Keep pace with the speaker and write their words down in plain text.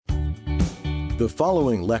The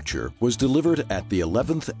following lecture was delivered at the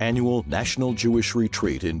 11th Annual National Jewish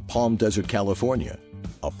Retreat in Palm Desert, California,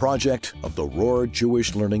 a project of the Rohr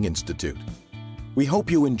Jewish Learning Institute. We hope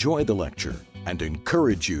you enjoy the lecture and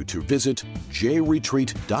encourage you to visit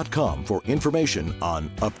jretreat.com for information on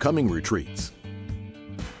upcoming retreats.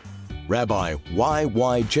 Rabbi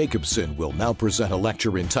Y. Jacobson will now present a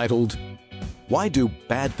lecture entitled, Why Do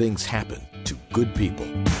Bad Things Happen to Good People?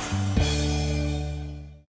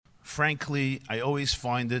 Frankly, I always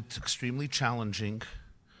find it extremely challenging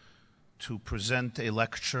to present a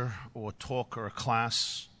lecture or talk or a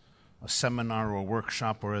class, a seminar or a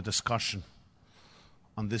workshop or a discussion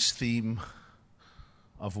on this theme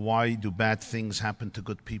of why do bad things happen to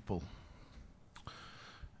good people.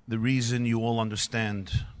 The reason you all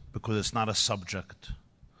understand, because it's not a subject,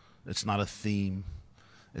 it's not a theme,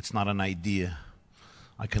 it's not an idea.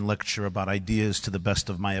 I can lecture about ideas to the best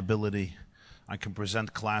of my ability. I can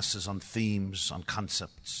present classes on themes, on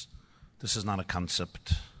concepts. This is not a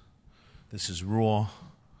concept. This is raw,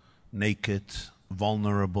 naked,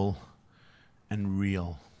 vulnerable, and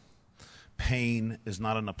real. Pain is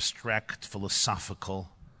not an abstract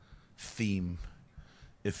philosophical theme.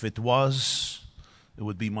 If it was, it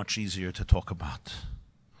would be much easier to talk about.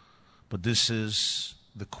 But this is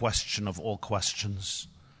the question of all questions,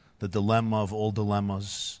 the dilemma of all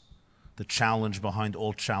dilemmas, the challenge behind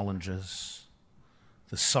all challenges,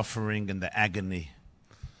 the suffering and the agony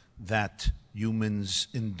that humans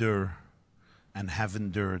endure and have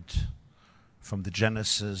endured from the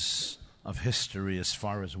genesis of history as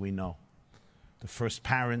far as we know. The first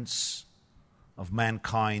parents of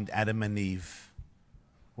mankind, Adam and Eve,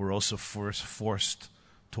 were also forced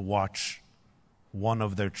to watch one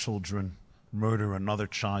of their children murder another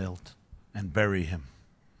child and bury him.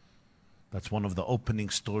 That's one of the opening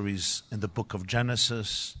stories in the book of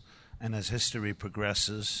Genesis. And as history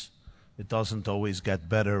progresses, it doesn't always get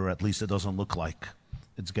better, or at least it doesn't look like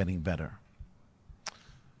it's getting better.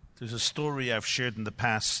 There's a story I've shared in the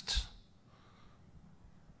past.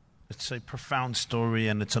 It's a profound story,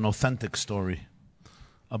 and it's an authentic story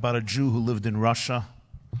about a Jew who lived in Russia.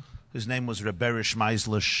 His name was Reberish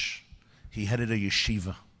Meislish. He headed a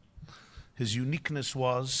yeshiva. His uniqueness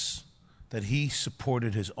was that he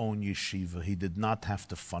supported his own yeshiva. He did not have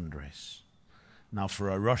to fundraise. Now, for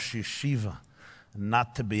a Rosh Yeshiva,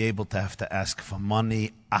 not to be able to have to ask for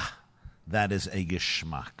money, that is a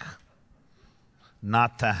geschmack.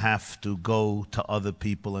 Not to have to go to other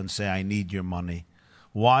people and say, I need your money.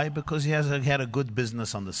 Why? Because he had a good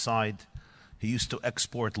business on the side. He used to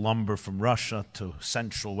export lumber from Russia to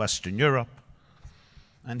Central Western Europe.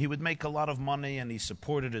 And he would make a lot of money, and he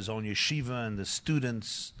supported his own yeshiva and the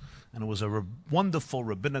students. And it was a wonderful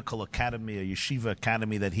rabbinical academy, a yeshiva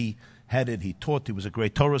academy that he headed. He taught. He was a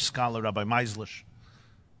great Torah scholar, Rabbi Meislish.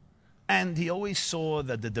 And he always saw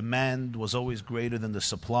that the demand was always greater than the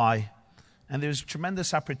supply. And there's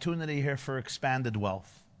tremendous opportunity here for expanded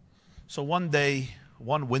wealth. So one day,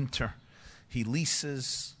 one winter, he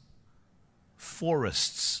leases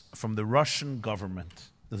forests from the Russian government,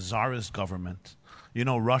 the Tsarist government. You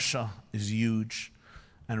know, Russia is huge,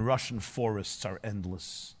 and Russian forests are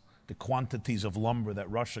endless. The quantities of lumber that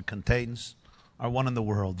Russia contains are one in the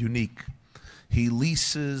world, unique. He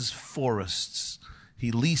leases forests.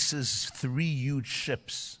 He leases 3 huge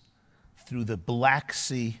ships through the Black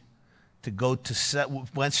Sea to go to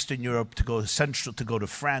Western Europe, to go to Central, to go to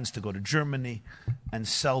France, to go to Germany, and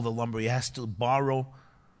sell the lumber. He has to borrow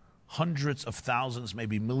hundreds of thousands,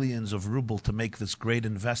 maybe millions of ruble to make this great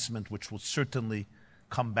investment, which will certainly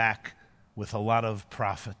come back with a lot of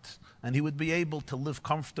profit. And he would be able to live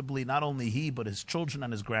comfortably, not only he, but his children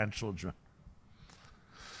and his grandchildren.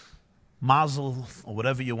 Mazel, or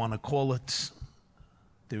whatever you want to call it,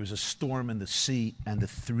 there is a storm in the sea, and the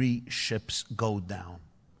 3 ships go down.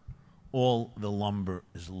 All the lumber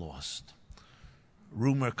is lost.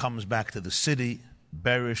 Rumor comes back to the city.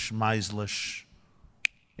 Berish Meislish,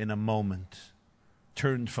 in a moment,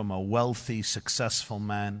 turned from a wealthy, successful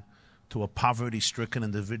man to a poverty-stricken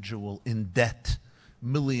individual in debt,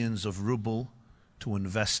 millions of ruble to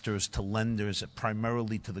investors, to lenders,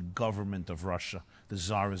 primarily to the government of Russia, the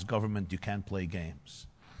Tsarist government. You can't play games.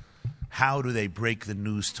 How do they break the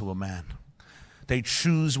news to a man? They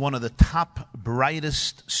choose one of the top,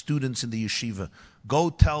 brightest students in the yeshiva. Go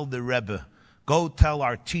tell the Rebbe, go tell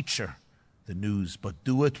our teacher the news, but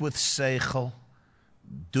do it with seichel,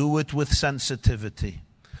 do it with sensitivity.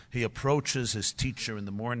 He approaches his teacher in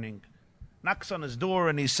the morning, knocks on his door,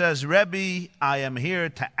 and he says, Rebbe, I am here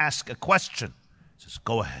to ask a question. He says,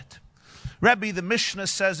 go ahead. Rebbe, the Mishnah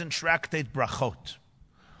says in Tractate Brachot,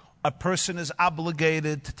 a person is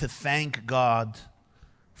obligated to thank God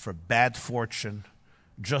for bad fortune,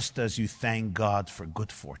 just as you thank God for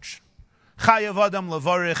good fortune.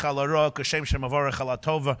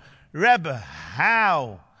 Rebbe,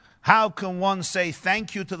 how can one say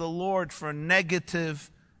thank you to the Lord for negative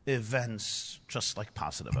events, just like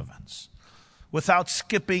positive events, without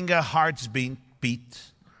skipping a heart's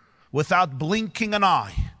beat, without blinking an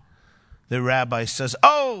eye? The rabbi says,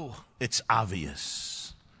 oh, it's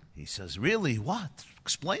obvious. He says, really? What?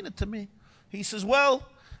 Explain it to me. He says, well,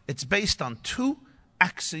 it's based on two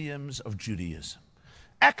axioms of Judaism.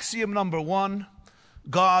 Axiom number one,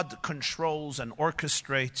 God controls and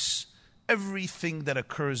orchestrates everything that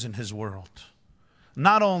occurs in his world.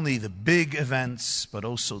 Not only the big events, but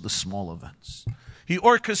also the small events. He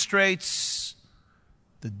orchestrates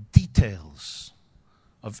the details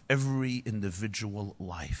of every individual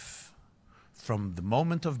life, from the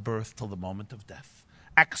moment of birth till the moment of death.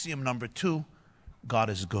 Axiom number two, God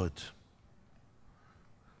is good.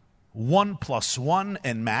 1 + 1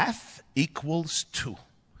 in math equals 2.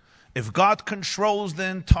 If God controls the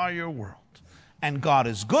entire world and God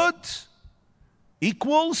is good,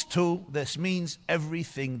 equals 2, this means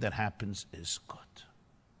everything that happens is good.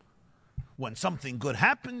 When something good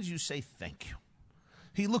happens, you say thank you.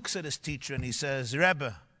 He looks at his teacher and he says,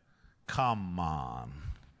 Rebbe, come on.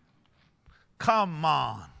 Come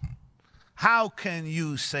on. How can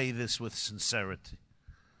you say this with sincerity?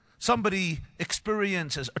 Somebody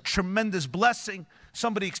experiences a tremendous blessing.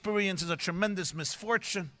 Somebody experiences a tremendous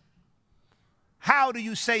misfortune. How do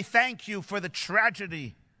you say thank you for the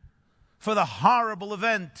tragedy, for the horrible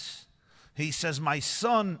event? He says, my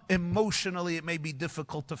son, emotionally it may be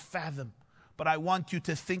difficult to fathom, but I want you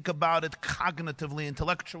to think about it cognitively,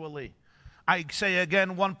 intellectually. I say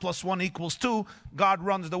again, 1 + 1 equals 2. God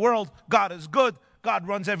runs the world. God is good. God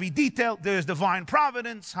runs every detail. There is divine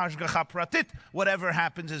providence. Hashgacha pratit. Whatever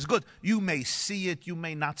happens is good. You may see it. You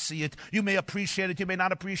may not see it. You may appreciate it. You may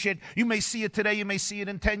not appreciate it. You may see it today. You may see it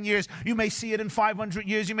in 10 years. You may see it in 500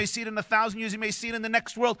 years. You may see it in 1,000 years. You may see it in the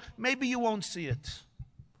next world. Maybe you won't see it.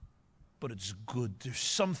 But it's good. There's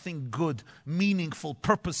something good, meaningful,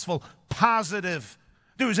 purposeful, positive.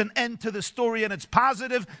 There is an end to the story and it's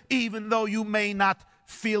positive, even though you may not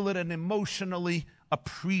feel it and emotionally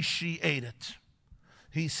appreciate it.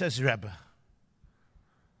 He says, Rebbe,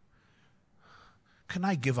 can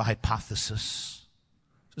I give a hypothesis?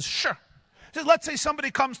 He says, sure. He says, let's say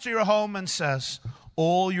somebody comes to your home and says,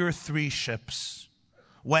 all your 3 ships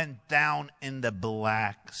went down in the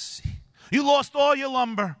Black Sea. You lost all your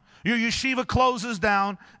lumber. Your yeshiva closes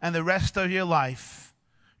down, and the rest of your life,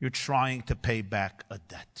 you're trying to pay back a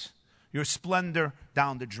debt. Your splendor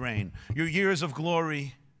down the drain. Your years of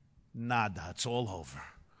glory, nada. It's all over.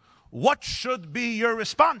 What should be your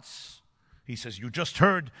response? He says, you just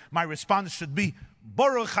heard. My response should be,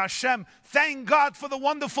 Baruch Hashem, thank God for the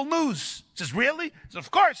wonderful news. He says, really? He says,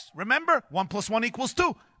 of course. Remember, 1 + 1 equals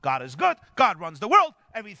 2. God is good. God runs the world.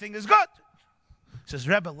 Everything is good. He says,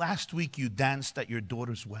 Rebbe, last week you danced at your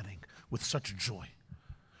daughter's wedding with such joy.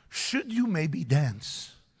 Should you maybe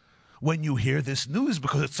dance when you hear this news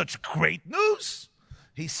because it's such great news?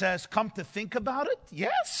 He says, come to think about it,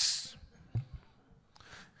 yes.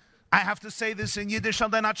 I have to say this in Yiddish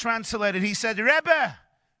and then I translate it. He said, Rebbe,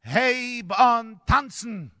 heb an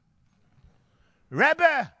tanzen.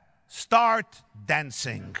 Rebbe, start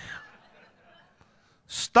dancing.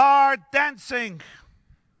 Start dancing.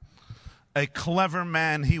 A clever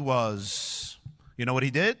man he was. You know what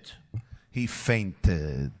he did? He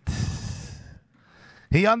fainted.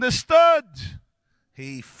 He understood.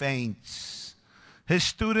 He faints. His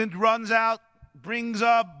student runs out, brings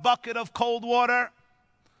a bucket of cold water,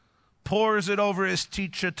 pours it over his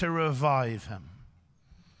teacher to revive him.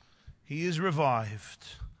 He is revived.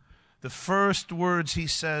 The first words he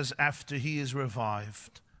says after he is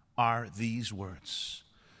revived are these words.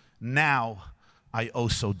 Now, I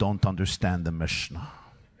also don't understand the Mishnah.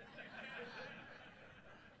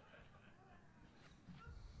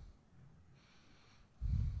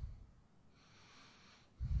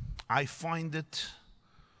 I find it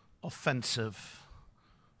offensive,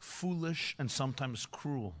 foolish, and sometimes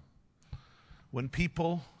cruel when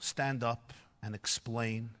people stand up and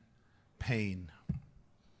explain pain,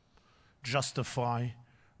 justify,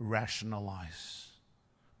 rationalize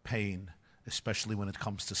pain, especially when it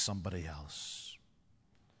comes to somebody else.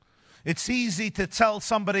 It's easy to tell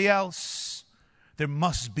somebody else there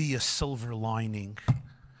must be a silver lining.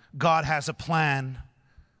 God has a plan.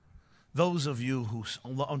 Those of you who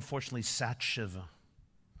unfortunately sat Shiva,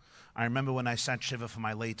 I remember when I sat Shiva for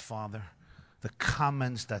my late father, the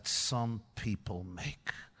comments that some people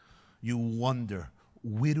make. You wonder,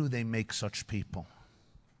 where do they make such people?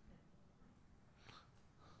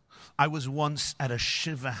 I was once at a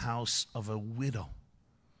shiva house of a widow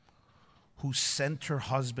who sent her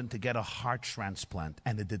husband to get a heart transplant,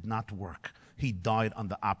 and it did not work. He died on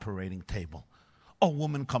the operating table. A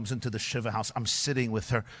woman comes into the shiva house. I'm sitting with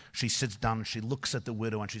her. She sits down and she looks at the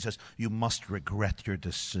widow and she says, "You must regret your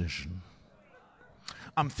decision."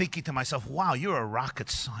 I'm thinking to myself, wow, you're a rocket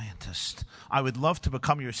scientist. I would love to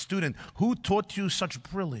become your student. Who taught you such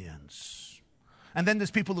brilliance? And then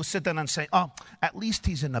there's people who sit down and say, oh, at least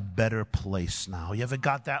he's in a better place now. You ever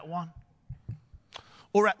got that one?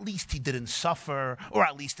 Or at least he didn't suffer, or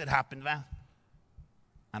at least it happened that.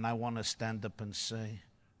 And I want to stand up and say,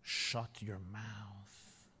 shut your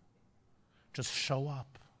mouth. Just show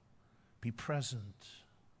up. Be present.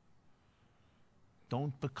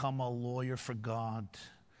 Don't become a lawyer for God.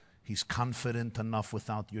 He's confident enough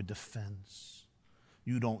without your defense.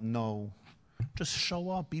 You don't know. Just show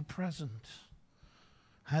up. Be present.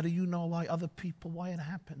 How do you know why it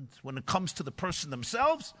happened? When it comes to the person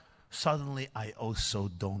themselves, suddenly I also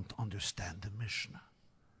don't understand the Mishnah.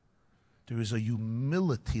 There is a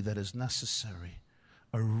humility that is necessary,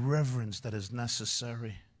 a reverence that is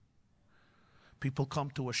necessary. People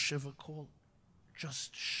come to a shiva call,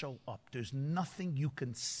 just show up. There's nothing you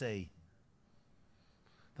can say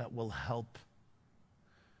that will help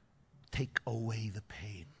take away the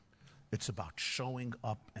pain. It's about showing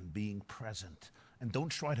up and being present. And don't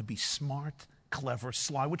try to be smart, clever,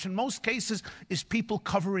 sly, which in most cases is people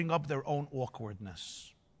covering up their own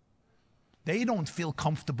awkwardness. They don't feel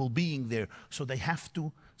comfortable being there, so they have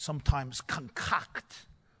to sometimes concoct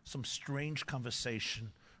some strange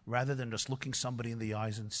conversation rather than just looking somebody in the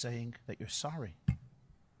eyes and saying that you're sorry.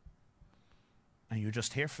 And you're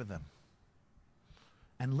just here for them.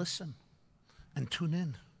 And listen and tune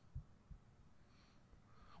in.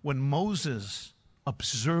 When Moses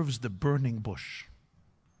observes the burning bush,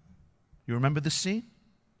 you remember the scene?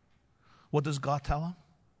 What does God tell him?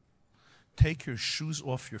 Take your shoes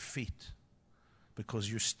off your feet because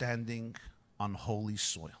you're standing on holy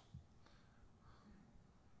soil.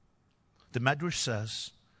 The Medrash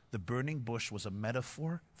says the burning bush was a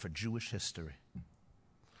metaphor for Jewish history.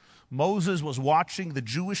 Moses was watching the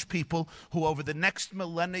Jewish people who over the next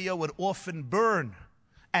millennia would often burn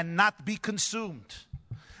and not be consumed.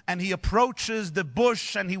 And he approaches the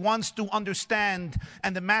bush and he wants to understand.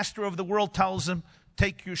 And the master of the world tells him,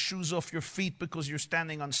 take your shoes off your feet because you're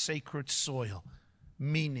standing on sacred soil.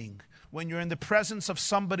 Meaning, when you're in the presence of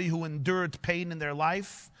somebody who endured pain in their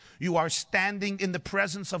life, you are standing in the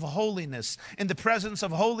presence of holiness. In the presence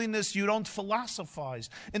of holiness, you don't philosophize.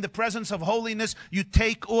 In the presence of holiness, you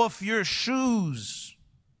take off your shoes.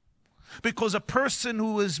 Because a person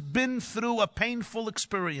who has been through a painful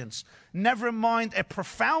experience, never mind a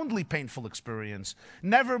profoundly painful experience,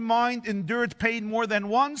 never mind endured pain more than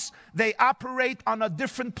once, they operate on a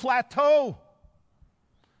different plateau.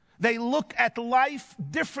 They look at life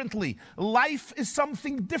differently. Life is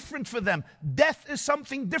something different for them. Death is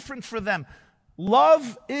something different for them.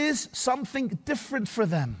 Love is something different for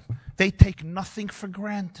them. They take nothing for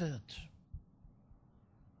granted.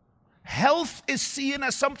 Health is seen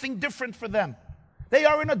as something different for them. They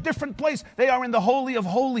are in a different place. They are in the Holy of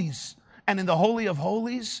Holies. And in the Holy of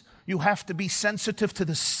Holies, you have to be sensitive to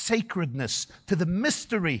the sacredness, to the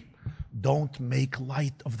mystery. Don't make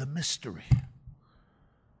light of the mystery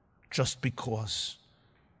just because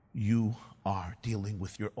you are dealing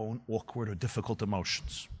with your own awkward or difficult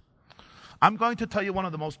emotions. I'm going to tell you one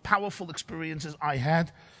of the most powerful experiences I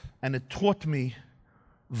had, and it taught me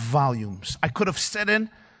volumes. I could have sat in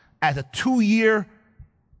at a 2-year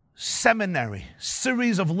seminary,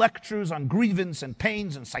 series of lectures on grievance and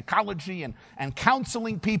pains and psychology and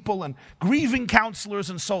counseling people and grieving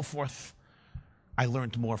counselors and so forth. I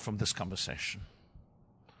learned more from this conversation.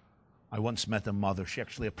 I once met a mother. She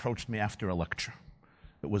actually approached me after a lecture.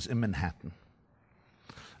 It was in Manhattan.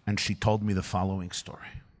 And she told me the following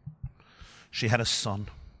story. She had a son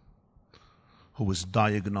who was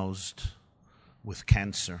diagnosed with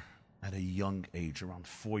cancer at a young age, around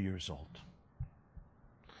 4 years old.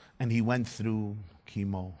 And he went through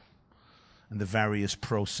chemo and the various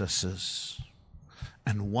processes.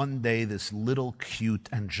 And one day, this little cute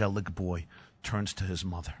angelic boy turns to his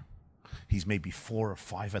mother. He's maybe 4 or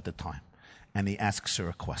 5 at the time. And he asks her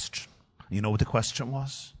a question. You know what the question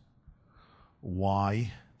was?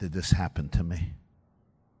 Why did this happen to me?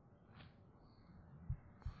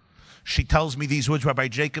 She tells me these words, Rabbi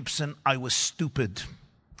Jacobson, I was stupid.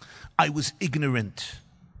 I was ignorant.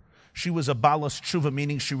 She was a balas tshuva,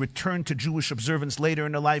 meaning she returned to Jewish observance later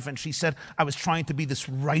in her life, and she said, I was trying to be this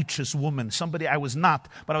righteous woman. Somebody I was not,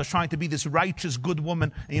 but I was trying to be this righteous, good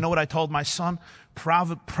woman. And you know what I told my son?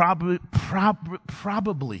 Probably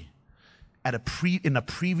in a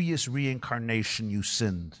previous reincarnation you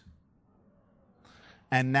sinned.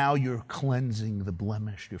 And now you're cleansing the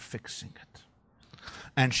blemish, you're fixing it.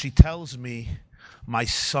 And she tells me, my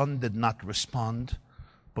son did not respond,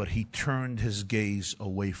 but he turned his gaze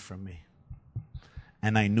away from me.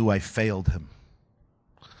 And I knew I failed him.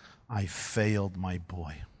 I failed my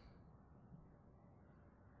boy.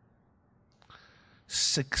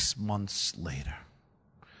 6 months later,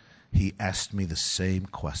 he asked me the same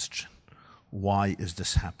question. Why is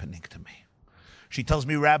this happening to me? She tells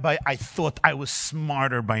me, Rabbi, I thought I was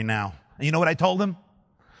smarter by now. And you know what I told him?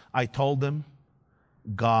 I told him,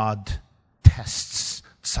 God tests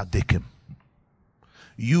tzaddikim.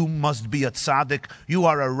 You must be a tzaddik. You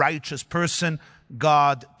are a righteous person.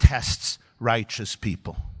 God tests righteous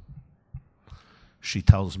people. She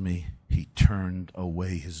tells me he turned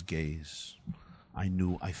away his gaze. I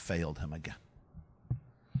knew I failed him again.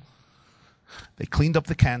 They cleaned up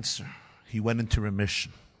the cancer. He went into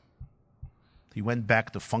remission. He went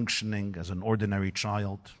back to functioning as an ordinary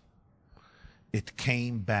child. It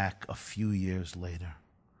came back a few years later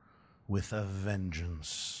with a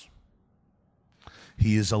vengeance.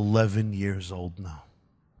 He is 11 years old now,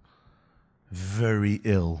 very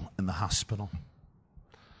ill in the hospital.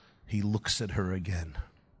 He looks at her again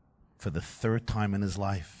for the third time in his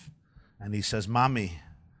life, and he says, Mommy,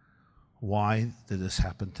 why did this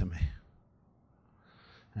happen to me?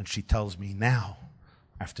 And she tells me now,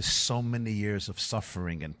 after so many years of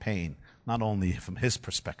suffering and pain, not only from his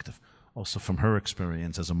perspective, also from her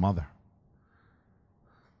experience as a mother,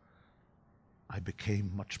 I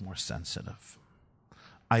became much more sensitive.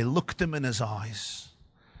 I looked him in his eyes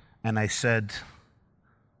and I said,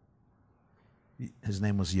 his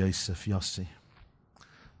name was Yosef, Yossi.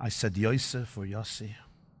 I said, Yosef or Yossi,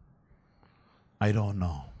 I don't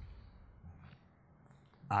know.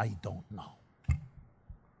 I don't know.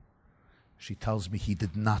 She tells me he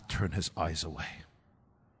did not turn his eyes away.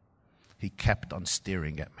 He kept on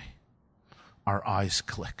staring at me. Our eyes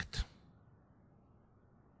clicked.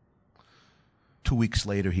 2 weeks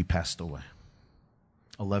later, he passed away.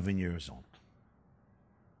 11 years old.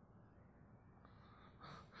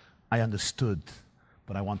 I understood,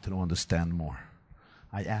 but I wanted to understand more.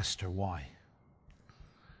 I asked her why.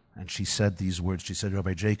 And she said these words. She said,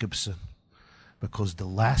 Rabbi Jacobson, because the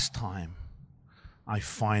last time I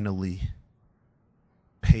finally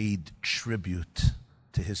paid tribute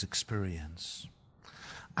to his experience,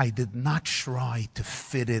 I did not try to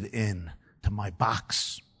fit it in to my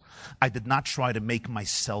box. I did not try to make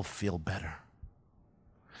myself feel better.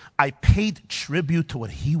 I paid tribute to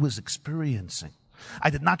what he was experiencing.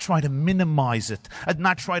 I did not try to minimize it. I did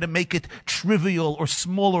not try to make it trivial or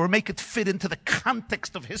small or make it fit into the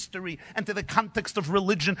context of history and to the context of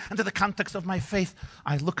religion and to the context of my faith.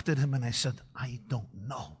 I looked at him and I said, I don't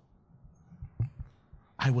know.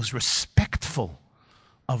 I was respectful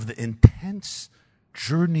of the intense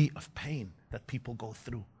journey of pain that people go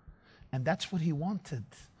through. And that's what he wanted.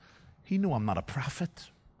 He knew I'm not a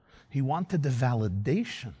prophet. He wanted the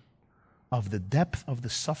validation of the depth of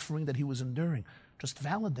the suffering that he was enduring. Just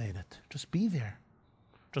validate it. Just be there.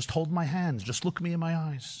 Just hold my hands. Just look me in my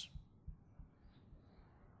eyes.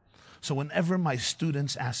 So whenever my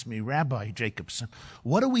students ask me, Rabbi Jacobson,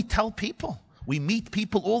 what do we tell people? We meet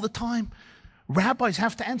people all the time. Rabbis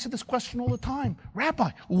have to answer this question all the time.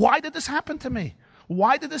 Rabbi, why did this happen to me?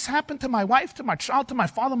 Why did this happen to my wife, to my child, to my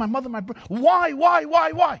father, my mother, my brother? Why?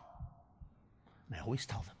 And I always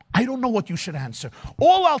tell them, I don't know what you should answer.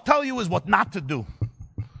 All I'll tell you is what not to do.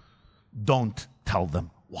 Don't tell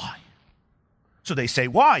them why. So they say,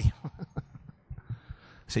 why?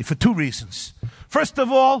 Say, for 2 reasons. First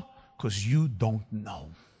of all, because you don't know.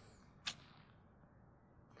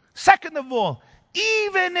 Second of all,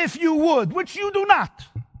 even if you would, which you do not,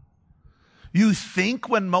 you think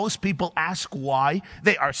when most people ask why,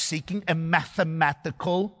 they are seeking a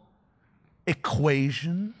mathematical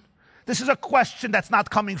equation. This is a question that's not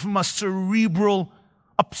coming from a cerebral,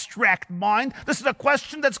 abstract mind. This is a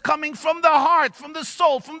question that's coming from the heart, from the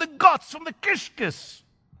soul, from the guts, from the kishkis.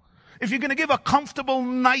 If you're going to give a comfortable,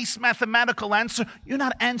 nice mathematical answer, you're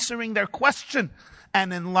not answering their question.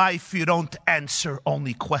 And in life, you don't answer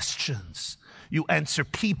only questions. You answer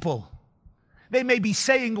people. They may be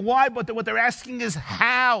saying why, but what they're asking is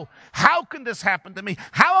how. How can this happen to me?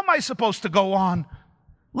 How am I supposed to go on?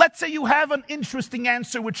 Let's say you have an interesting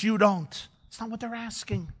answer which you don't. It's not what they're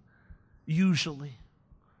asking, usually.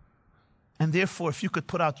 And therefore, if you could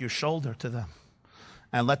put out your shoulder to them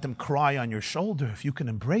and let them cry on your shoulder, if you can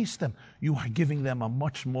embrace them, you are giving them a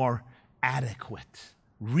much more adequate,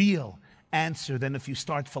 real answer than if you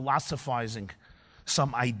start philosophizing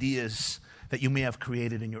some ideas that you may have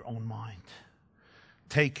created in your own mind.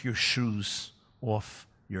 Take your shoes off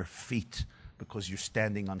your feet because you're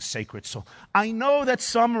standing on sacred soil. I know that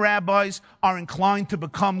some rabbis are inclined to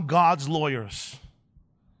become God's lawyers,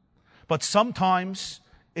 but sometimes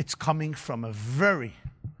it's coming from a very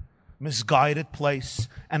misguided place,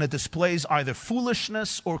 and it displays either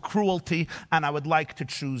foolishness or cruelty, and I would like to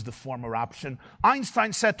choose the former option.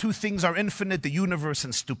 Einstein said two things are infinite, the universe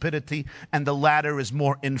and stupidity, and the latter is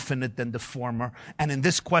more infinite than the former. And in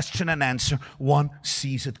this question and answer, one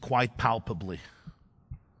sees it quite palpably.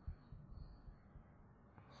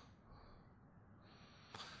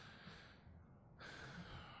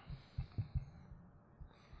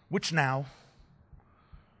 Which now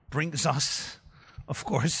brings us, of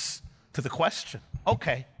course, to the question.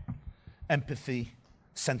 Okay, empathy,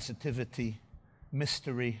 sensitivity,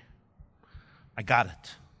 mystery, I got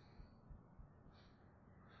it.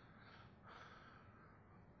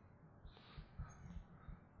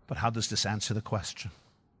 But how does this answer the question?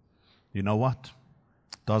 You know what?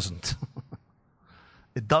 It doesn't.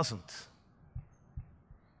 It doesn't.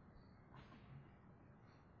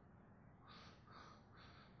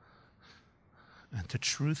 And to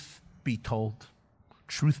truth be told,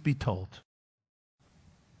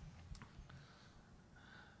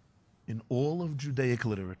 in all of Judaic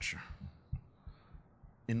literature,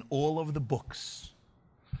 in all of the books,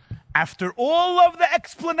 after all of the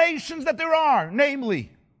explanations that there are,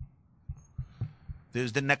 namely,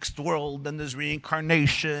 there's the next world, and there's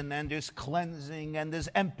reincarnation, and there's cleansing, and there's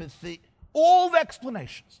empathy, all the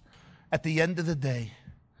explanations. At the end of the day,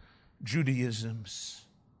 Judaism's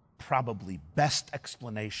probably best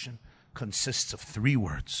explanation consists of 3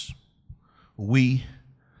 words. We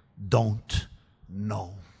don't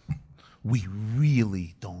know. We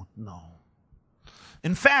really don't know.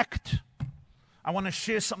 In fact, I want to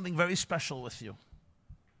share something very special with you.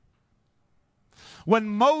 When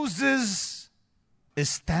Moses is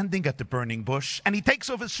standing at the burning bush and he takes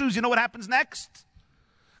off his shoes, you know what happens next?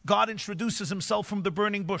 God introduces himself from the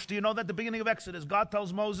burning bush. Do you know that at the beginning of Exodus, God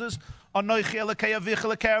tells Moses, Anochi Elokei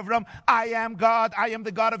Avicha Elokei Avram, I am God, I am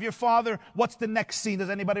the God of your father. What's the next scene? Does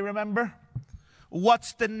anybody remember?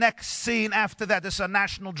 What's the next scene after that? This is a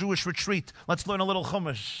national Jewish retreat. Let's learn a little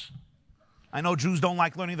Chumash. I know Jews don't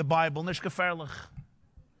like learning the Bible. Nish gefährlich.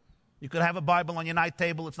 You could have a Bible on your night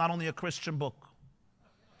table. It's not only a Christian book.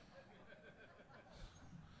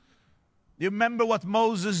 You remember what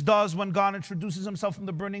Moses does when God introduces himself from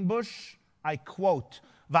the burning bush? I quote,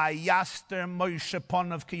 Vayaster Moshe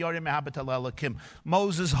Ponav ki yoreh mehabet el Elokim.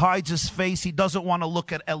 Moses hides his face. He doesn't want to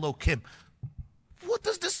look at Elokim. What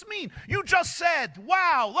does this mean? You just said,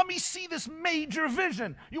 wow, let me see this major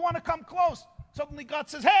vision. You want to come close. Suddenly God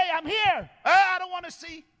says, hey, I'm here. I don't want to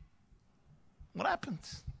see. What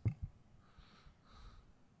happens?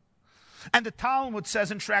 And the Talmud says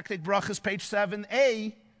in Tractate Brachas, page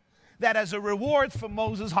 7a, that as a reward for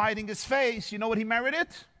Moses hiding his face, you know what he merited?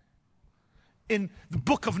 In the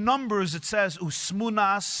book of Numbers, it says,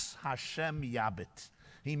 Usmunas Hashem Yabit.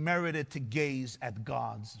 He merited to gaze at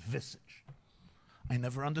God's visage. I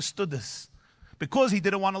never understood this. Because he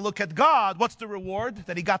didn't want to look at God, what's the reward?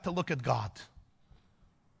 That he got to look at God.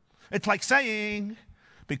 It's like saying,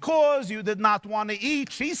 because you did not want to eat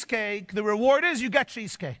cheesecake, the reward is you get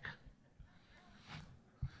cheesecake.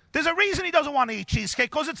 There's a reason he doesn't want to eat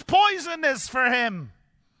cheesecake, because it's poisonous for him.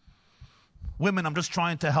 Women, I'm just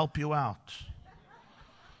trying to help you out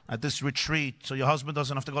at this retreat so your husband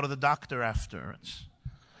doesn't have to go to the doctor after. It's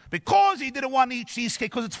because he didn't want to eat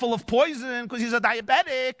cheesecake because it's full of poison, because he's a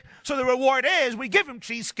diabetic, so the reward is we give him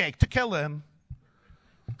cheesecake to kill him.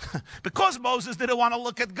 Because Moses didn't want to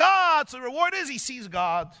look at God, so the reward is he sees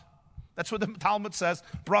God. That's what the Talmud says.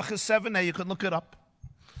 Brachas 7a, you can look it up.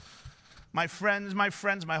 My friends,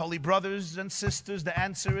 my holy brothers and sisters, the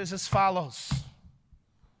answer is as follows.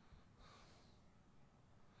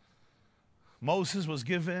 Moses was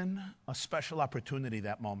given a special opportunity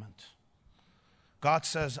that moment. God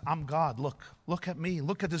says, I'm God. Look at me.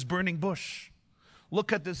 Look at this burning bush.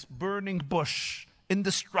 Look at this burning bush.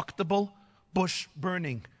 Indestructible bush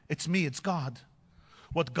burning. It's me, it's God.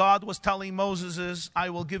 What God was telling Moses is, I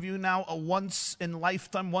will give you now a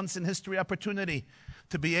once-in-lifetime, once-in-history opportunity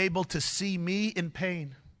to be able to see me in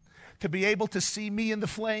pain, to be able to see me in the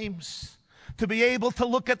flames, to be able to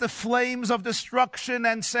look at the flames of destruction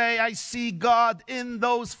and say, I see God in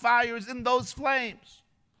those fires, in those flames.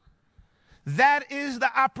 That is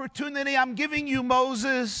the opportunity I'm giving you,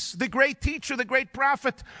 Moses, the great teacher, the great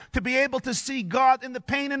prophet, to be able to see God in the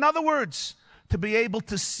pain. In other words, to be able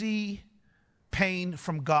to see pain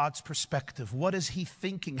from God's perspective. What is he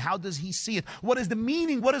thinking? How does he see it? What is the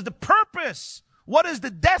meaning? What is the purpose What is the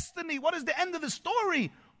destiny? What is the end of the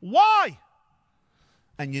story? Why?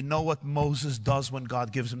 And you know what Moses does when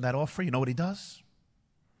God gives him that offer? You know what he does?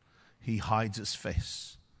 He hides his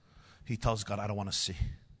face. He tells God, I don't want to see.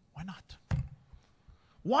 Why not?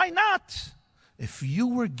 Why not? If you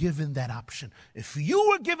were given that option,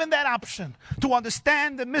 to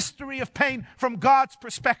understand the mystery of pain from God's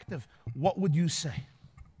perspective, what would you say?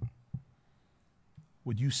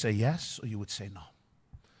 Would you say yes or you would say no?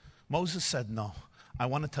 Moses said no. I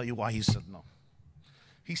want to tell you why he said no.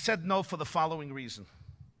 He said no for the following reason.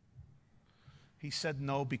 He said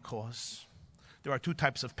no because there are two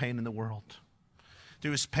types of pain in the world.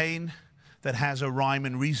 There is pain that has a rhyme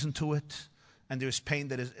and reason to it, and there is pain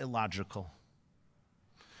that is illogical.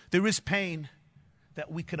 There is pain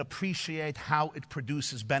that we can appreciate how it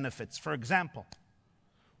produces benefits. For example,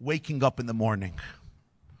 waking up in the morning.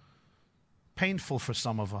 Painful for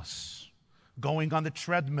some of us. Going on the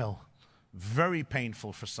treadmill. Very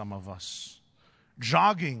painful for some of us.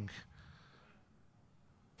 Jogging.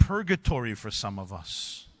 Purgatory for some of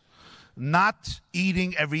us. Not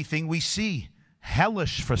eating everything we see.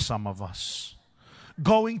 Hellish for some of us.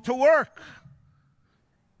 Going to work.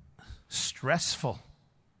 Stressful.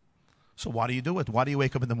 So why do you do it? Why do you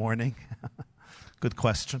wake up in the morning? Good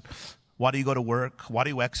question. Why do you go to work? Why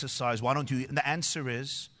do you exercise? Why don't you eat? And the answer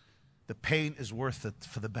is, the pain is worth it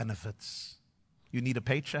for the benefits. You need a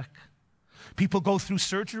paycheck. People go through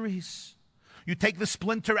surgeries. You take the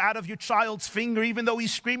splinter out of your child's finger even though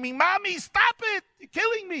he's screaming, Mommy, stop it! You're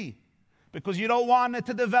killing me. Because you don't want it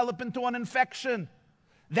to develop into an infection.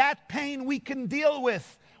 That pain we can deal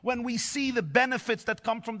with when we see the benefits that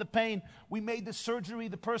come from the pain. We made the surgery,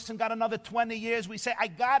 the person got another 20 years. We say, I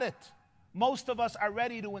got it. Most of us are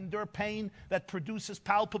ready to endure pain that produces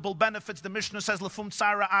palpable benefits. The Mishnah says, Lefum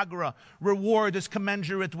Tsara Agra. Reward is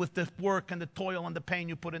commensurate with the work and the toil and the pain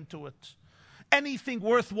you put into it. Anything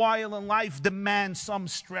worthwhile in life demands some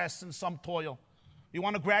stress and some toil. You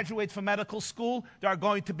want to graduate from medical school? There are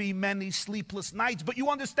going to be many sleepless nights, but you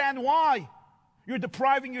understand why. You're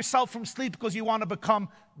depriving yourself from sleep because you want to become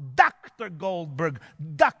Dr. Goldberg,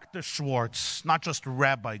 Dr. Schwartz, not just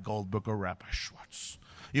Rabbi Goldberg or Rabbi Schwartz.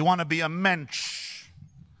 You want to be a mensch.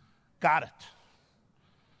 Got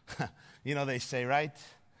it. You know, they say, right?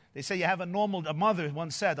 They say you have a mother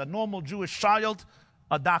once said, a normal Jewish child,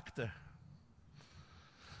 a doctor.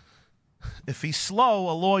 If he's slow,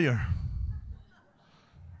 a lawyer.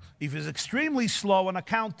 If he's extremely slow, an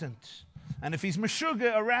accountant. And if he's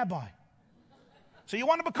meshuggah, a rabbi. So you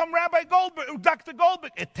want to become Rabbi Goldberg, Dr.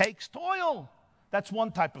 Goldberg. It takes toil. That's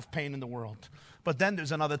one type of pain in the world. But then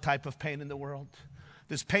there's another type of pain in the world.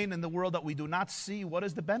 There's pain in the world that we do not see. What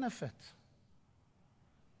is the benefit?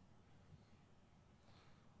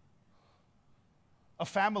 A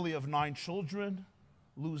family of 9 children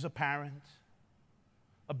lose a parent.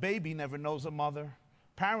 A baby never knows a mother.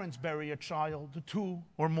 Parents bury a child, 2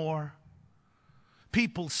 or more.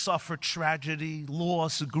 People suffer tragedy,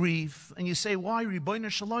 loss, grief. And you say, why, Ribono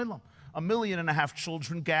Shel Olam? 1.5 million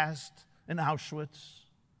children gassed in Auschwitz.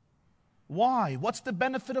 Why? What's the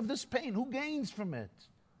benefit of this pain? Who gains from it?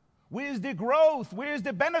 Where's the growth? Where's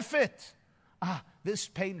the benefit? This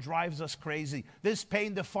pain drives us crazy. This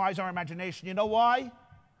pain defies our imagination. You know why?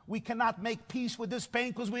 We cannot make peace with this pain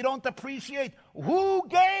because we don't appreciate who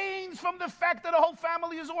gains from the fact that a whole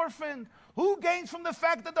family is orphaned. Who gains from the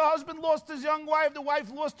fact that the husband lost his young wife, the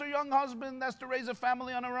wife lost her young husband, has to raise a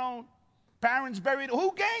family on her own. Parents buried.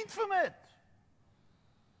 Who gained from it?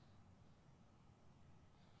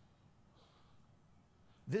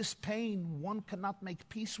 This pain one cannot make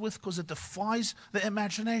peace with because it defies the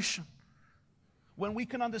imagination. When we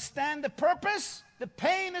can understand the purpose, the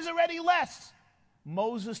pain is already less.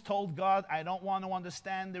 Moses told God, I don't want to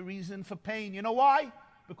understand the reason for pain. You know why?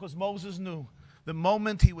 Because Moses knew the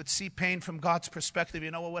moment he would see pain from God's perspective,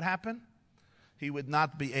 you know what would happen? He would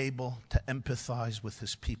not be able to empathize with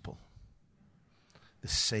his people the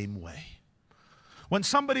same way. When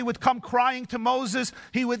somebody would come crying to Moses,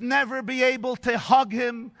 he would never be able to hug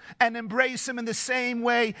him and embrace him in the same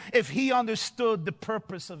way if he understood the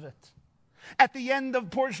purpose of it. At the end of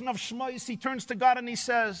the portion of Shmos, he turns to God and he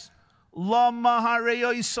says, Lama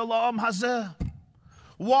harei salam hazeh.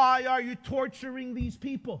 Why are you torturing these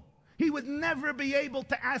people? He would never be able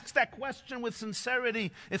to ask that question with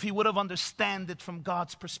sincerity if he would have understood it from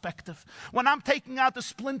God's perspective. When I'm taking out the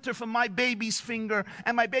splinter from my baby's finger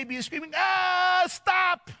and my baby is screaming,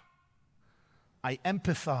 stop! I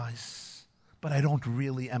empathize, but I don't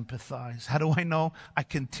really empathize. How do I know? I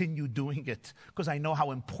continue doing it because I know how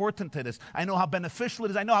important it is. I know how beneficial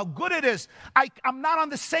it is. I know how good it is. I'm not on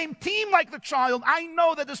the same team like the child. I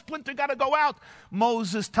know that the splinter got to go out.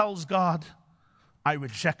 Moses tells God, I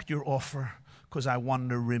reject your offer because I want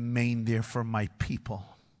to remain there for my people.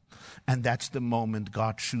 And that's the moment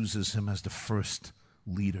God chooses him as the first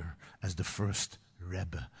leader, as the first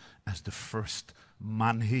Rebbe, as the first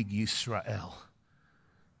Manhig Yisrael.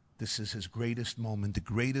 This is his greatest moment. The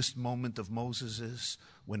greatest moment of Moses is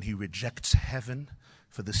when he rejects heaven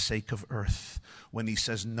for the sake of earth, when he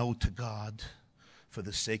says no to God for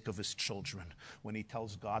the sake of his children, when he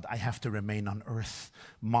tells God, I have to remain on earth.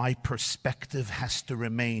 My perspective has to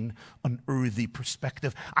remain an earthy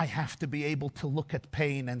perspective. I have to be able to look at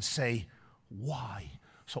pain and say, why?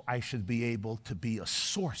 So I should be able to be a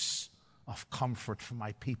source of comfort for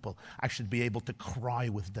my people. I should be able to cry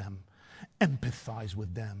with them, empathize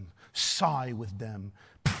with them, sigh with them,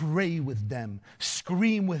 pray with them,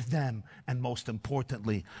 scream with them, and most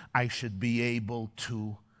importantly, I should be able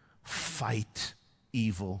to fight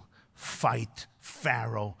evil, fight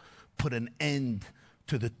Pharaoh, put an end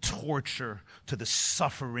to the torture, to the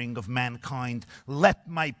suffering of mankind. Let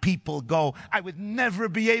my people go. I would never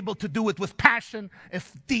be able to do it with passion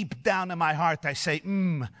if deep down in my heart I say,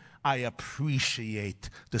 I appreciate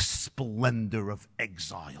the splendor of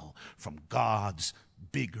exile from God's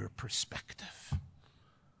bigger perspective.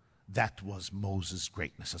 That was Moses'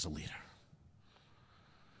 greatness as a leader.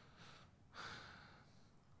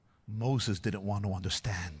 Moses didn't want to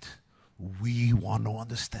understand. We want to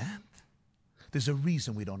understand. There's a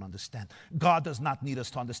reason we don't understand. God does not need us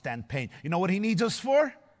to understand pain. You know what he needs us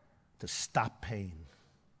for? To stop pain.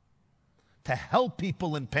 To help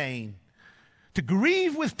people in pain. To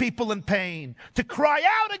grieve with people in pain. To cry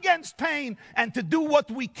out against pain. And to do what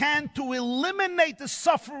we can to eliminate the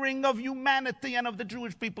suffering of humanity and of the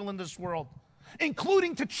Jewish people in this world.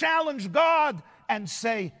 Including to challenge God and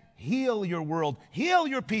say, heal your world. Heal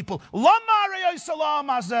your people.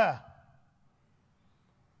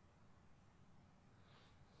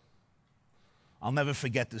 I'll never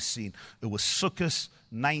forget this scene. It was Sukkot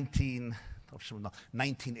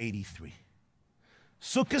 1983.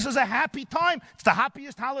 Sukkot is a happy time. It's the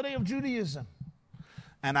happiest holiday of Judaism.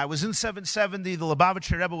 And I was in 770. The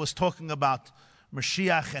Lubavitcher Rebbe was talking about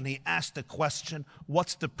Mashiach, and he asked the question,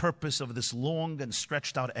 what's the purpose of this long and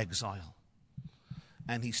stretched out exile?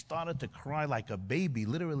 And he started to cry like a baby,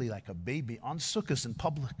 literally like a baby, on Sukkot in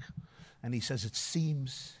public. And he says, it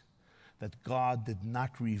seems that God did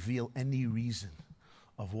not reveal any reason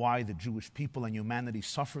of why the Jewish people and humanity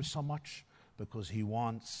suffer so much, because he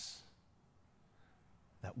wants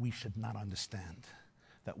that we should not understand,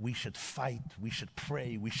 that we should fight, we should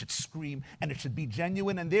pray, we should scream, and it should be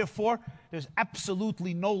genuine, and therefore there's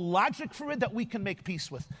absolutely no logic for it that we can make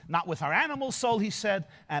peace with. Not with our animal soul, he said,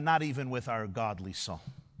 and not even with our godly soul.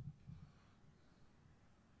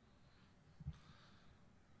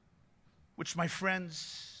 Which, my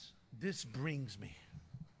friends, this brings me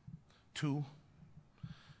to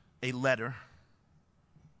a letter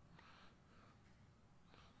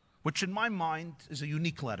which in my mind is a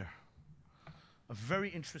unique letter, a very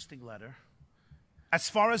interesting letter. As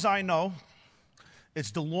far as I know,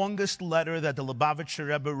 it's the longest letter that the Lubavitcher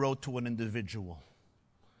Rebbe wrote to an individual,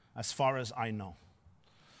 as far as I know.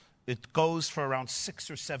 It goes for around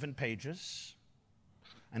 6 or 7 pages,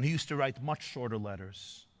 and he used to write much shorter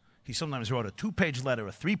letters. He sometimes wrote a 2-page letter,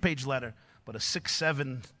 a 3-page letter, but a 6,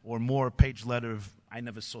 7 or more page letter, I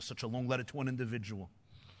never saw such a long letter to an individual.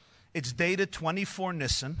 It's dated 24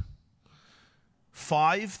 Nisan,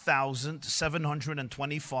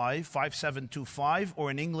 5725, 5725,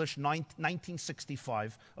 or in English,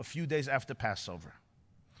 1965, a few days after Passover.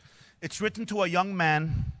 It's written to a young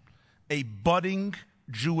man, a budding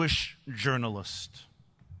Jewish journalist.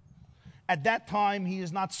 At that time, he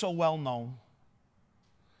is not so well known.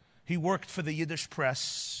 He worked for the Yiddish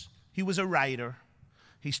press. He was a writer.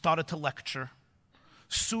 He started to lecture.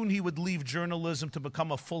 Soon he would leave journalism to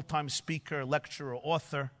become a full-time speaker, lecturer,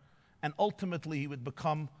 author, and ultimately he would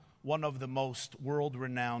become one of the most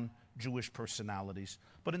world-renowned Jewish personalities.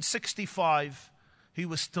 But in 65, he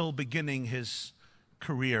was still beginning his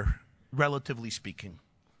career, relatively speaking.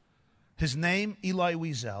 His name, Elie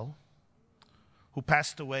Wiesel, who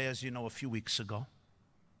passed away, as you know, a few weeks ago.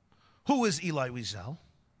 Who is Elie Wiesel?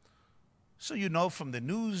 So you know from the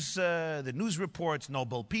news reports,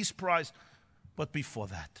 Nobel Peace Prize. But before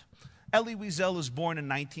that, Elie Wiesel was born in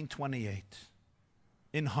 1928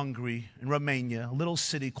 in Hungary, in Romania, a little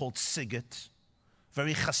city called Sighet,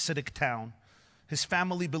 very Hasidic town. His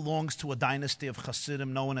family belongs to a dynasty of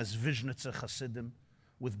Hasidim known as Vizhnitzer Hasidim,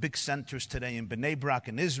 with big centers today in Bnei Brak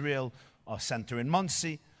in Israel, a center in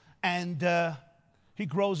Monsey. And he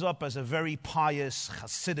grows up as a very pious,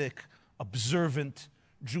 Hasidic, observant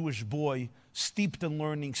Jewish boy, steeped in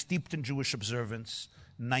learning, steeped in Jewish observance.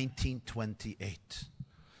 1928.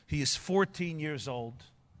 He is 14 years old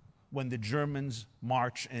when the Germans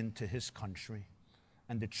march into his country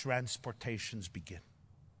and the transportations begin.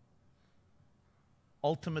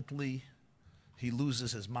 Ultimately, he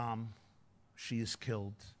loses his mom. She is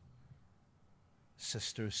killed.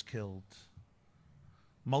 Sister is killed.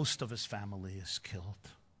 Most of his family is killed.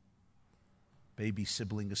 Baby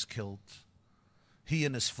sibling is killed. He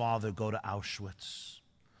and his father go to Auschwitz.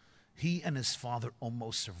 He and his father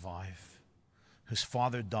almost survive. His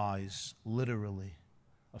father dies literally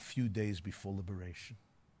a few days before liberation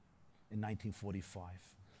in 1945.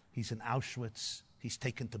 He's in Auschwitz. He's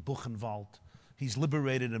taken to Buchenwald. He's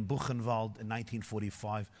liberated in Buchenwald in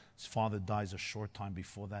 1945. His father dies a short time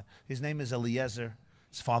before that. His name is Eliezer.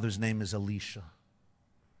 His father's name is Elisha.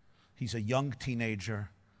 He's a young teenager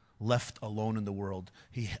left alone in the world.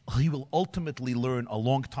 He will ultimately learn a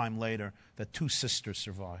long time later that 2 sisters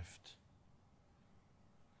survived,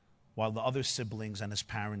 while the other siblings and his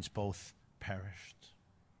parents both perished.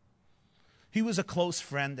 He was a close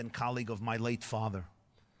friend and colleague of my late father.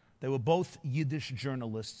 They were both Yiddish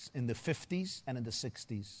journalists in the 50s and in the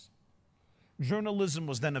 60s. Journalism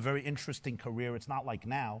was then a very interesting career. It's not like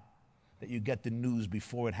now that you get the news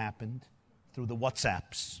before it happened through the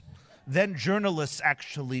WhatsApps. Then journalists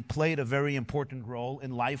actually played a very important role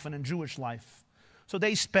in life and in Jewish life. So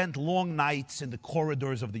they spent long nights in the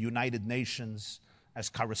corridors of the United Nations as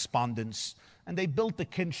correspondents, and they built the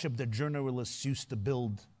kinship that journalists used to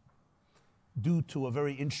build due to a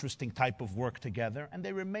very interesting type of work together, and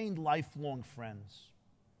they remained lifelong friends.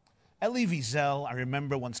 Elie Wiesel, I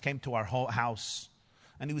remember, once came to our house,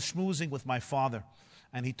 and he was schmoozing with my father,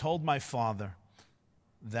 and he told my father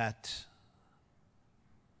that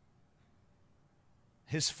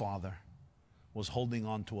his father was holding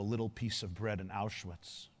on to a little piece of bread in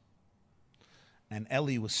Auschwitz, and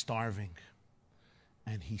Elie was starving,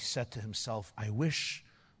 and he said to himself, I wish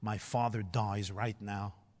my father dies right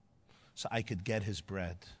now so I could get his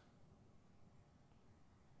bread.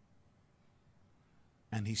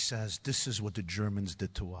 And he says, this is what the Germans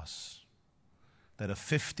did to us. That a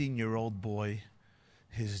 15-year-old boy,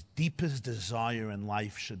 his deepest desire in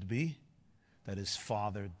life should be that his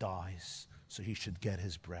father dies so he should get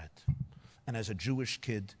his bread. And as a Jewish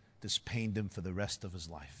kid, this pained him for the rest of his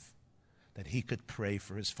life, that he could pray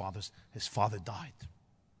for his father died.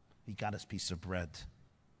 He got his piece of bread,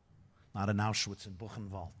 not in Auschwitz, in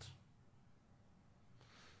Buchenwald.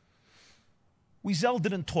 Wiesel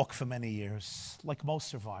didn't talk for many years. Like most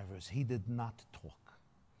survivors, he did not talk.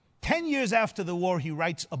 10 years after the war, he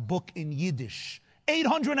writes a book in Yiddish,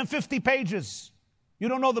 850 pages. You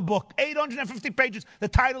don't know the book, 850 pages. The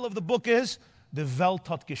title of the book is The Welt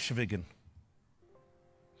hat geschwiegen.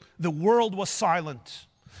 The world was silent.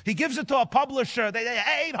 He gives it to a publisher. They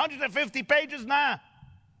 850 pages, nah.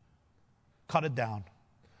 Cut it down.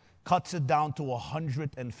 Cuts it down to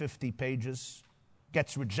 150 pages.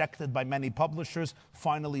 Gets rejected by many publishers.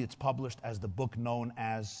 Finally, it's published as the book known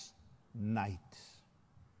as Night.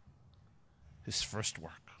 His first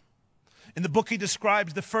work. In the book, he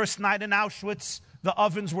describes the first night in Auschwitz. The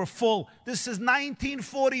ovens were full. This is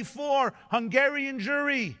 1944, Hungarian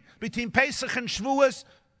Jewry. Between Pesach and Shavuos,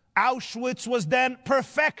 Auschwitz was then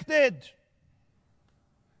perfected.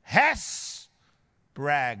 Hess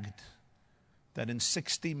bragged that in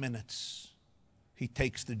 60 minutes, he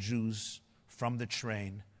takes the Jews from the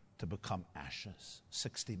train to become ashes.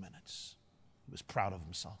 60 minutes. He was proud of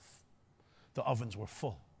himself. The ovens were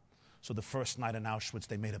full. So the first night in Auschwitz,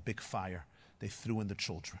 they made a big fire. They threw in the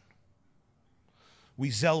children.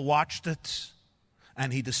 Wiesel watched it,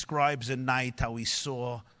 and he describes in Night how he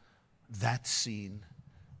saw that scene,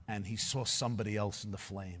 and he saw somebody else in the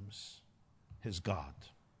flames. His God.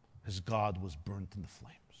 His God was burnt in the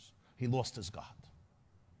flames. He lost his God.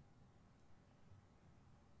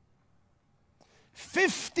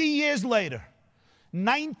 50 years later,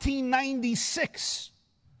 1996,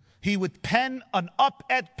 he would pen an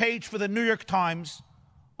op-ed page for the New York Times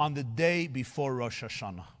on the day before Rosh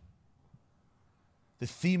Hashanah. The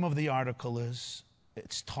theme of the article is,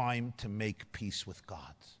 it's time to make peace with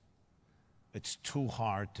God. It's too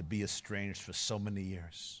hard to be estranged for so many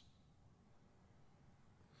years.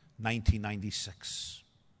 1996.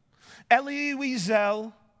 Elie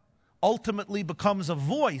Wiesel ultimately becomes a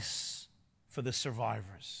voice for the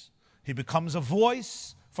survivors. He becomes a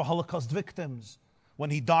voice for Holocaust victims. When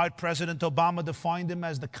he died, President Obama defined him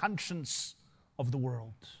as the conscience of the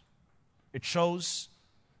world. It shows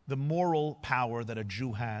the moral power that a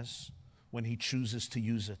Jew has when he chooses to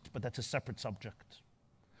use it, but that's a separate subject.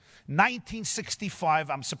 1965,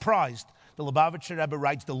 I'm surprised, the Lubavitcher Rebbe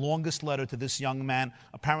writes the longest letter to this young man.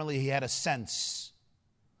 Apparently he had a sense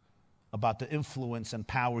about the influence and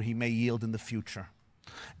power he may yield in the future.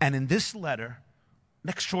 And in this letter, an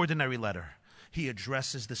extraordinary letter, he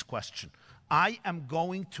addresses this question.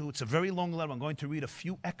 It's a very long letter. I'm going to read a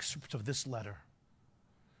few excerpts of this letter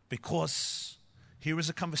because here is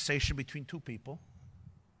a conversation between two people.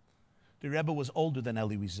 The Rebbe was older than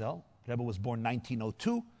Elie Wiesel. The Rebbe was born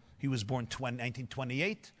 1902. He was born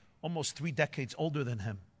 1928, almost 3 decades older than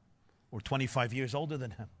him, or 25 years older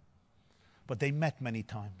than him. But they met many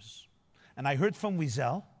times. And I heard from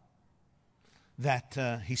Wiesel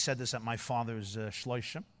that, he said this at my father's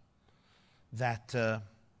shloshim, that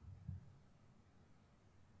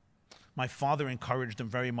my father encouraged him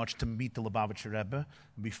very much to meet the Lubavitcher Rebbe.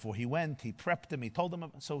 Before he went, he prepped him, he told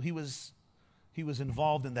him, so he was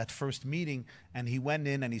involved in that first meeting, and he went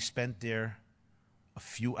in and he spent there a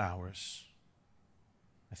few hours.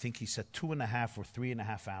 I think he said 2.5 or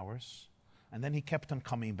 3.5 hours. And then he kept on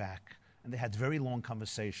coming back. And they had very long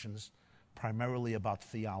conversations, primarily about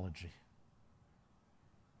theology.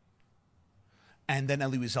 And then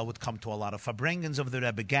Elie Wiesel would come to a lot of Farbrengens of the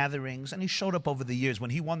Rebbe gatherings, and he showed up over the years.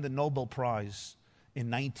 When he won the Nobel Prize in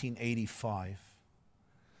 1985,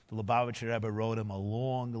 the Lubavitcher Rebbe wrote him a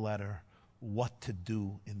long letter, what to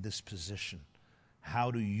do in this position,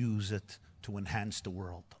 how to use it to enhance the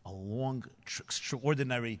world. A long,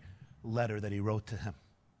 extraordinary letter that he wrote to him.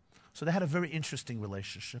 So they had a very interesting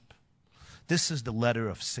relationship. This is the letter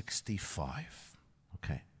of 65.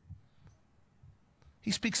 Okay. He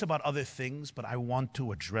speaks about other things, but I want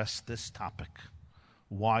to address this topic.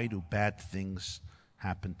 Why do bad things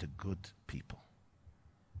happen to good people?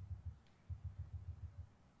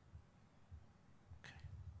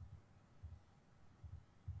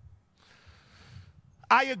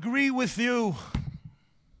 I agree with you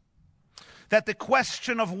that the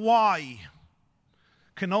question of why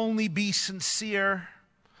can only be sincere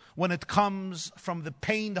when it comes from the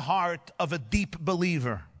pained heart of a deep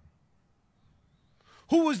believer.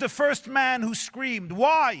 Who was the first man who screamed,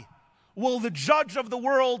 "Why will the judge of the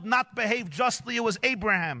world not behave justly?" It was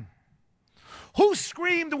Abraham. Who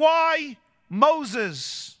screamed, "Why?"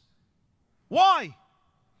 Moses. Why?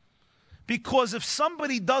 Because if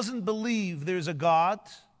somebody doesn't believe there's a God,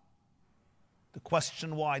 the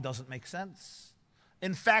question why doesn't make sense.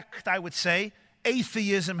 In fact, I would say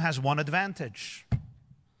atheism has one advantage.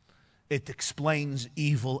 It explains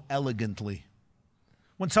evil elegantly.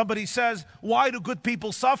 When somebody says, "Why do good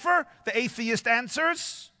people suffer?" the atheist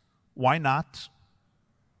answers, "Why not?"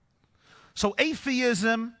 So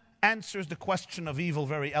atheism answers the question of evil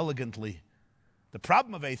very elegantly. The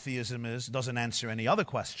problem of atheism is it doesn't answer any other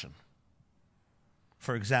question.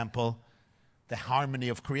 For example, the harmony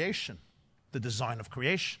of creation, the design of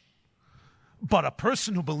creation. But a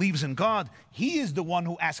person who believes in God, he is the one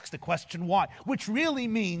who asks the question why, which really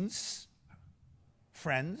means,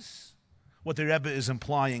 friends, what the Rebbe is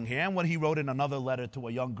implying here, and what he wrote in another letter to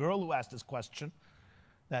a young girl who asked this question,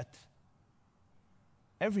 that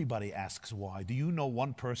everybody asks why. Do you know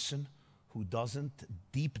one person who doesn't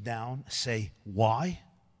deep down say why?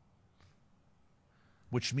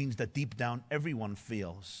 Which means that deep down everyone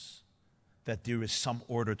feels that there is some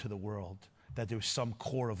order to the world, that there is some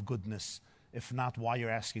core of goodness. If not, why you're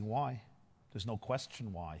asking why? There's no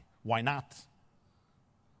question why. Why not?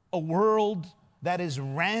 A world that is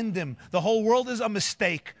random. The whole world is a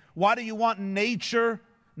mistake. Why do you want nature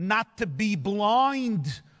not to be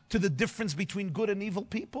blind to the difference between good and evil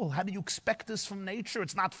people? How do you expect this from nature?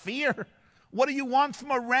 It's not fear. What do you want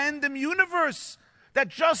from a random universe that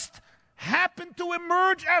just happened to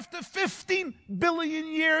emerge after 15 billion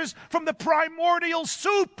years from the primordial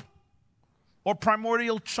soup or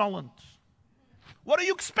primordial cholent? What do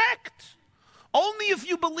you expect? Only if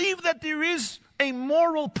you believe that there is a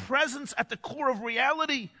moral presence at the core of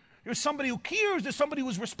reality. There's somebody who cares. There's somebody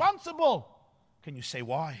who's responsible. Can you say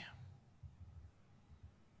why?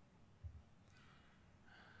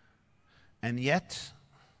 And yet,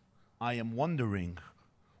 I am wondering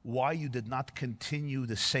why you did not continue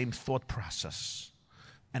the same thought process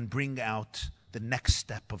and bring out the next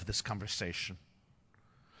step of this conversation.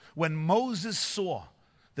 When Moses saw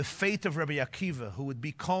the fate of Rabbi Akiva, who would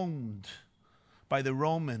be coned by the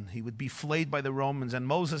Roman, he would be flayed by the Romans, and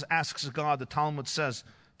Moses asks God, the Talmud says,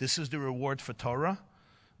 this is the reward for Torah.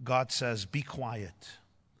 God says, be quiet.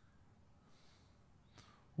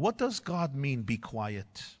 What does God mean, be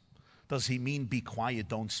quiet? Does he mean be quiet,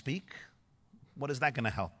 don't speak? What is that going to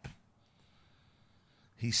help?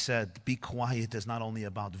 He said, be quiet is not only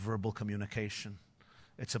about verbal communication.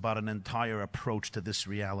 It's about an entire approach to this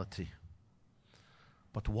reality.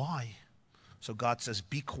 But why? So God says,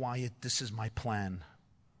 be quiet, this is my plan.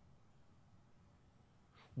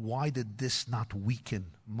 why did this not weaken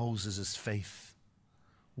Moses' faith?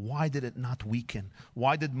 Why did it not weaken?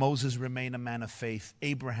 Why did Moses remain a man of faith,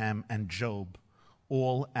 Abraham and Job,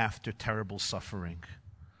 all after terrible suffering?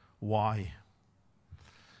 Why?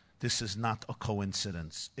 This is not a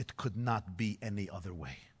coincidence. It could not be any other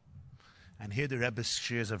way. And here the Rebbe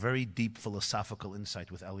shares a very deep philosophical insight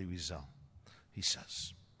with Elie Wiesel. He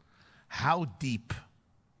says, how deeply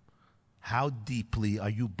are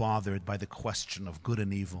you bothered by the question of good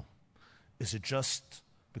and evil? Is it just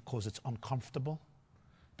because it's uncomfortable?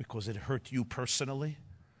 Because it hurt you personally?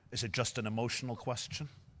 Is it just an emotional question?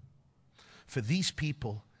 For these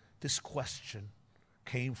people, this question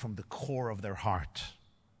came from the core of their heart.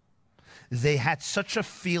 They had such a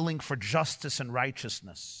feeling for justice and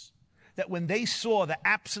righteousness that when they saw the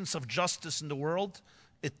absence of justice in the world,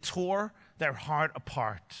 it tore their heart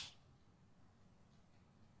apart.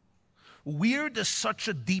 Where does such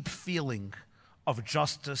a deep feeling of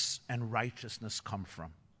justice and righteousness come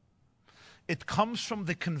from? It comes from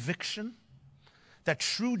the conviction that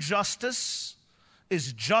true justice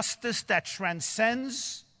is justice that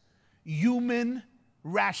transcends human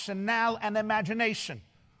rationale and imagination.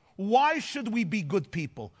 Why should we be good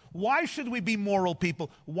people? Why should we be moral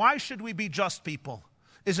people? Why should we be just people?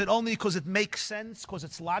 Is it only because it makes sense, because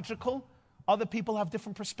it's logical? Other people have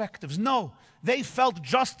different perspectives. No, they felt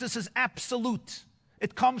justice is absolute.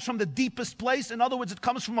 It comes from the deepest place. In other words, it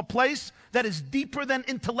comes from a place that is deeper than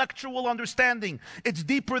intellectual understanding. It's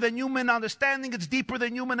deeper than human understanding. It's deeper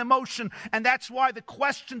than human emotion. And that's why the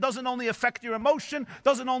question doesn't only affect your emotion,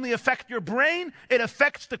 doesn't only affect your brain, it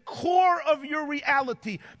affects the core of your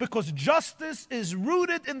reality. Because justice is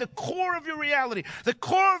rooted in the core of your reality. The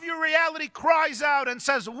core of your reality cries out and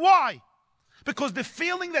says, why? Because the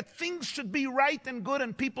feeling that things should be right and good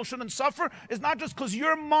and people shouldn't suffer is not just because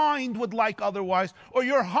your mind would like otherwise or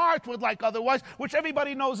your heart would like otherwise, which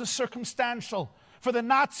everybody knows is circumstantial. For the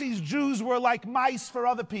Nazis, Jews were like mice for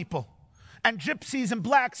other people. And gypsies and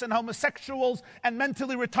blacks and homosexuals and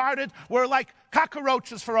mentally retarded were like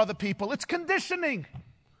cockroaches for other people. It's conditioning.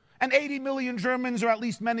 And 80 million Germans, or at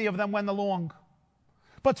least many of them, went along.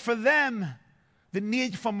 But for them, the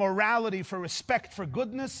need for morality, for respect, for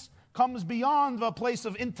goodness, comes beyond a place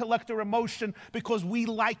of intellect or emotion because we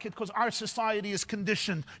like it, because our society is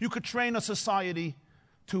conditioned. You could train a society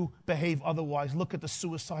to behave otherwise. Look at the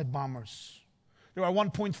suicide bombers. There are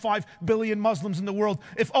 1.5 billion Muslims in the world.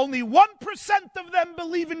 If only 1% of them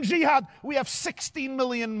believe in jihad, we have 16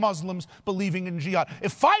 million Muslims believing in jihad.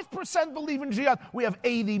 If 5% believe in jihad, we have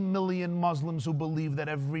 80 million Muslims who believe that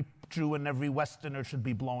every Jew and every Westerner should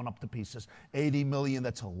be blown up to pieces. 80 million,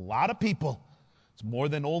 that's a lot of people. It's more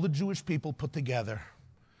than all the Jewish people put together.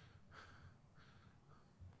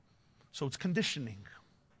 So it's conditioning.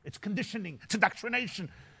 It's conditioning. It's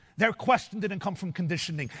indoctrination. Their question didn't come from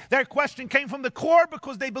conditioning. Their question came from the core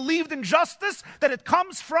because they believed in justice, that it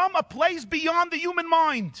comes from a place beyond the human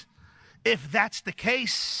mind. If that's the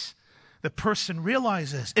case, the person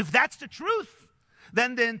realizes, if that's the truth,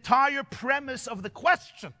 then the entire premise of the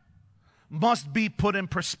question must be put in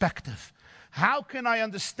perspective. How can I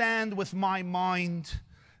understand with my mind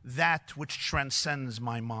that which transcends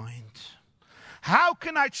my mind? How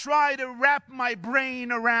can I try to wrap my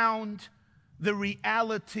brain around the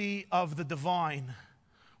reality of the divine,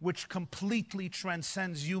 which completely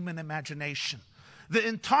transcends human imagination? The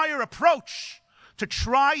entire approach to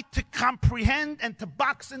try to comprehend and to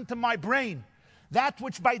box into my brain that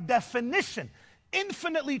which by definition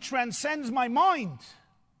infinitely transcends my mind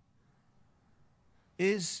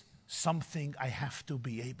is something I have to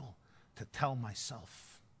be able to tell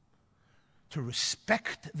myself. To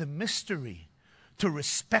respect the mystery, to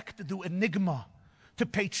respect the enigma, to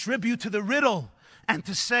pay tribute to the riddle, and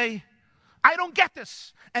to say, I don't get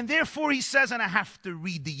this. And therefore he says, and I have to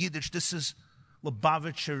read the Yiddish, this is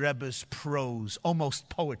Lubavitcher Rebbe's prose, almost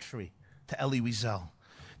poetry, to Elie Wiesel.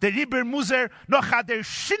 Der Rebbe muss noch hat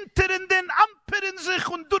schinterenden Amper in sich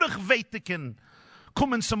und durchwetigen.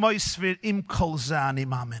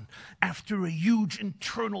 After a huge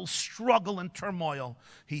internal struggle and turmoil,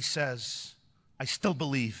 he says, I still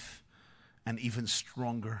believe, and even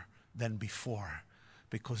stronger than before,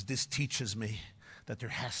 because this teaches me that there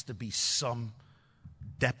has to be some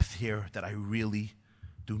depth here that I really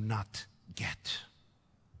do not get.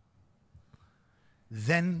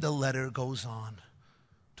 Then the letter goes on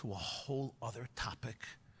to a whole other topic,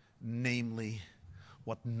 namely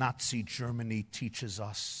what Nazi Germany teaches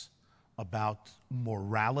us about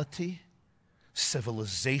morality,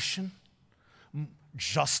 civilization,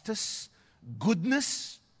 justice,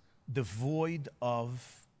 goodness, devoid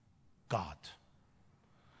of God.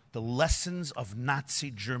 The Lessons of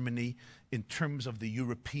Nazi Germany in Terms of the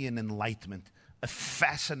European Enlightenment. A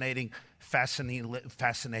fascinating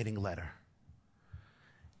letter.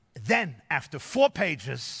 Then, after 4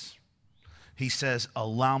 pages, he says,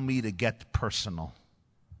 allow me to get personal.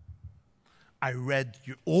 I read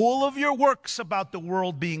all of your works about the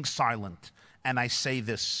world being silent, and I say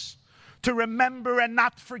this. To remember and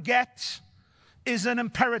not forget is an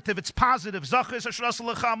imperative. It's positive.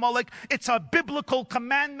 It's a biblical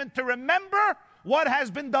commandment to remember what has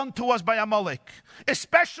been done to us by Amalek.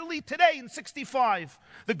 Especially today in 65.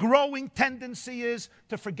 The growing tendency is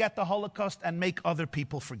to forget the Holocaust and make other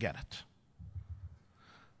people forget it.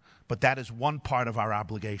 But that is one part of our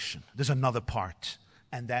obligation. There's another part,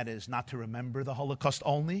 and that is not to remember the Holocaust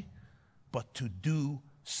only, but to do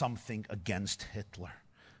something against Hitler,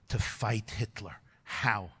 to fight Hitler.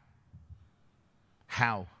 How?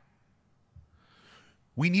 How?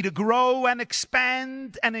 We need to grow and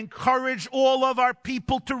expand and encourage all of our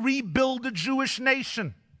people to rebuild the Jewish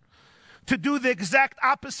nation, to do the exact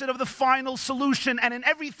opposite of the final solution. And in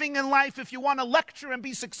everything in life, if you want to lecture and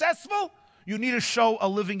be successful, you need to show a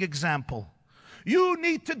living example. You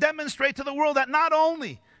need to demonstrate to the world that not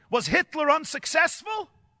only was Hitler unsuccessful,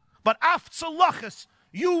 but aftzalachas,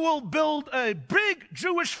 you will build a big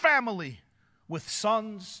Jewish family with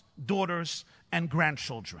sons, daughters, and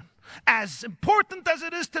grandchildren. As important as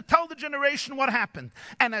it is to tell the generation what happened,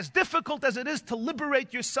 and as difficult as it is to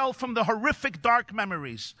liberate yourself from the horrific dark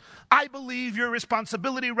memories, I believe your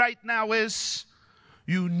responsibility right now is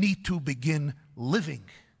you need to begin living.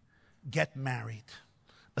 Get married.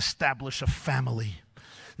 Establish a family.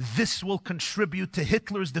 This will contribute to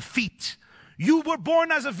Hitler's defeat. You were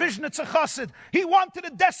born as a Vishnitzer Chassid. He wanted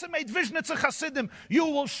to decimate Vishnitzer Chassidim. You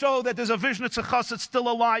will show that there's a Vishnitzer Chassid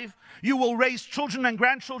still alive. You will raise children and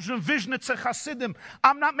grandchildren of Vishnitzer Chassidim.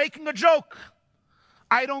 I'm not making a joke.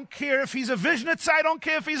 I don't care if he's a Vishnitzer. I don't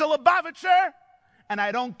care if he's a Lubavitcher. And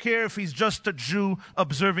I don't care if he's just a Jew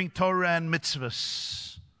observing Torah and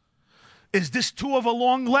mitzvahs. Is this too of a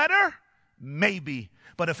long letter? Maybe.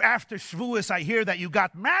 But if after Shavuos I hear that you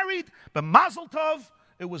got married, but Mazel Tov,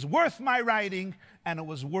 it was worth my writing, and it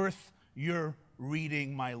was worth your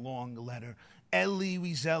reading my long letter. Elie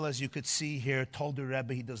Wiesel, as you could see here, told the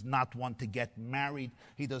Rebbe he does not want to get married.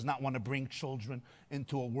 He does not want to bring children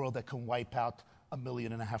into a world that can wipe out 1.5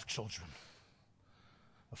 million children.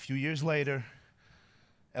 A few years later,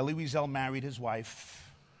 Elie Wiesel married his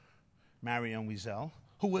wife, Marion Wiesel,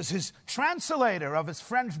 who was his translator of his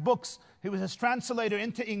French books. He was his translator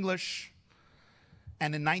into English.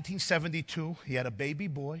 And in 1972, he had a baby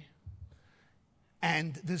boy.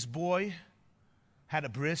 And this boy had a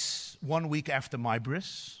bris 1 week after my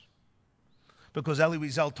bris. Because Elie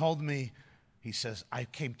Wiesel told me, he says, I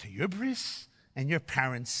came to your bris, and your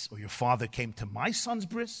parents or your father came to my son's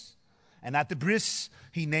bris. And at the bris,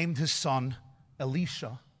 he named his son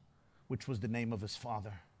Elisha, which was the name of his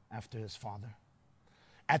father, after his father.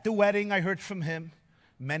 At the wedding, I heard from him,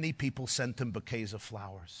 many people sent him bouquets of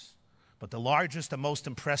flowers. But the largest and most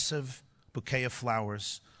impressive bouquet of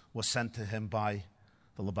flowers was sent to him by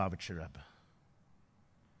the Lubavitcher Rebbe.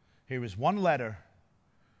 Here is one letter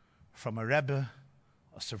from a Rebbe,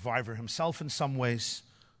 a survivor himself in some ways,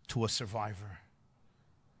 to a survivor.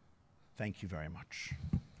 Thank you very much.